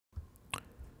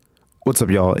What's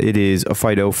up, y'all? It is a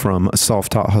Fido from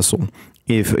Self-Taught Hustle.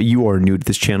 If you are new to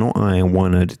this channel, I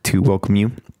wanted to welcome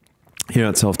you. Here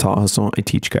at Self-Taught Hustle, I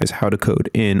teach guys how to code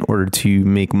in order to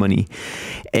make money.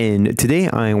 And today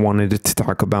I wanted to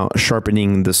talk about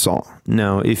sharpening the saw.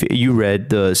 Now, if you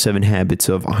read the 7 Habits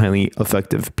of Highly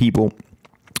Effective People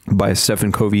by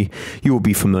Stephen Covey, you will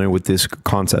be familiar with this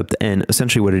concept. And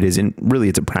essentially what it is, and really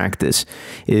it's a practice,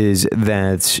 is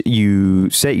that you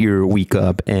set your week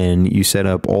up and you set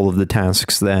up all of the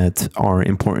tasks that are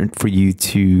important for you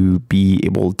to be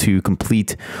able to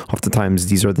complete. Oftentimes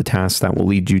these are the tasks that will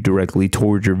lead you directly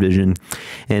towards your vision.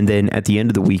 And then at the end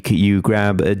of the week, you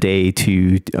grab a day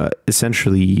to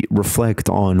essentially reflect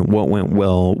on what went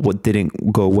well, what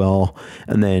didn't go well,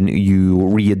 and then you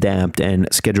readapt and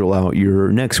schedule out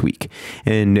your next week.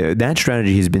 And that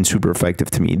strategy has been super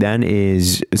effective to me. That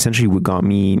is essentially what got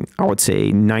me, I would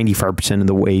say, 95% of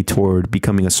the way toward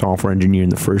becoming a software engineer in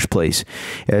the first place.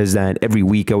 Is that every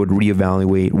week I would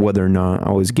reevaluate whether or not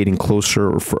I was getting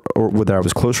closer or whether I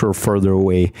was closer or further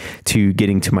away to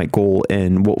getting to my goal,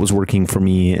 and what was working for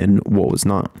me and what was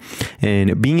not.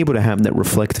 And being able to have that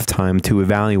reflective time to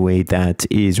evaluate that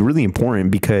is really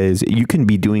important, because you can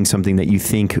be doing something that you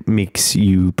think makes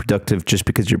you productive just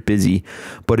because you're busy.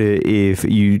 But if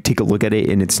you take a look at it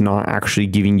and it's not actually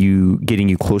getting you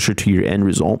closer to your end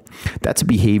result, that's a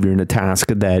behavior and a task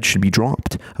that should be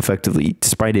dropped effectively,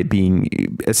 despite it being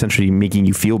essentially making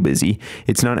you feel busy.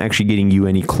 It's not actually getting you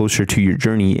any closer to your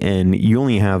journey, and you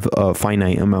only have a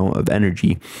finite amount of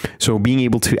energy. So being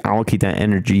able to allocate that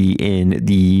energy in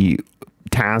the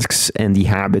tasks and the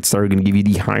habits that are going to give you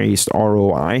the highest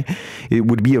ROI, it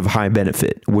would be of high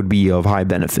benefit,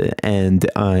 and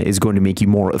is going to make you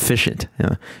more efficient,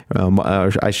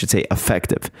 or I should say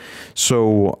effective.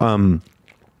 So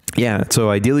yeah, so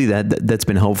ideally that's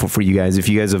been helpful for you guys. If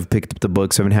you guys have picked up the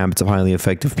book 7 Habits of Highly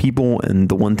Effective People and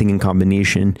the One Thing in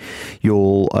Combination,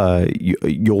 you'll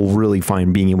really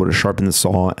find being able to sharpen the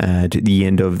saw at the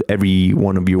end of every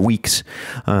one of your weeks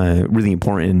really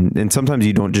important. And sometimes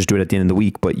you don't just do it at the end of the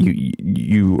week, but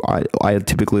I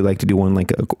typically like to do one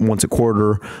like once a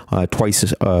quarter,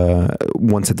 twice,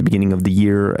 once at the beginning of the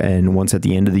year and once at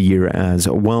the end of the year as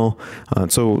well.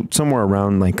 So somewhere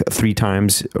around like 3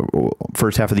 times,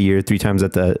 first half of the year, 3 times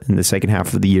in the second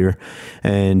half of the year,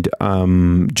 and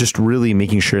just really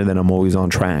making sure that I'm always on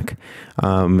track.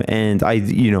 And I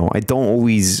don't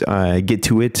always get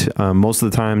to it. Most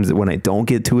of the times when I don't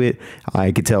get to it,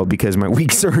 I could tell because my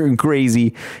weeks are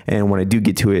crazy. And when I do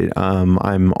get to it,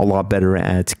 I'm a lot better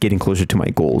at getting closer to my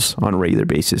goals on a regular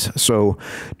basis. So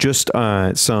just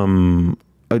ideally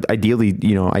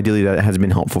that has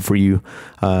been helpful for you.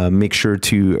 Make sure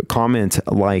to comment,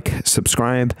 like,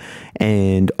 subscribe,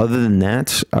 and other than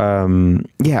that,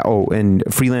 yeah. Oh, and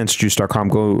freelancejuice.com.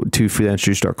 Go to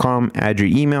freelancejuice.com, add your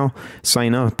email,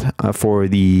 sign up for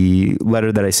the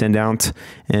letter that I send out.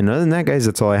 And other than that, guys,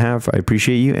 that's all I have. I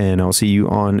appreciate you, and I'll see you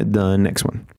on the next one.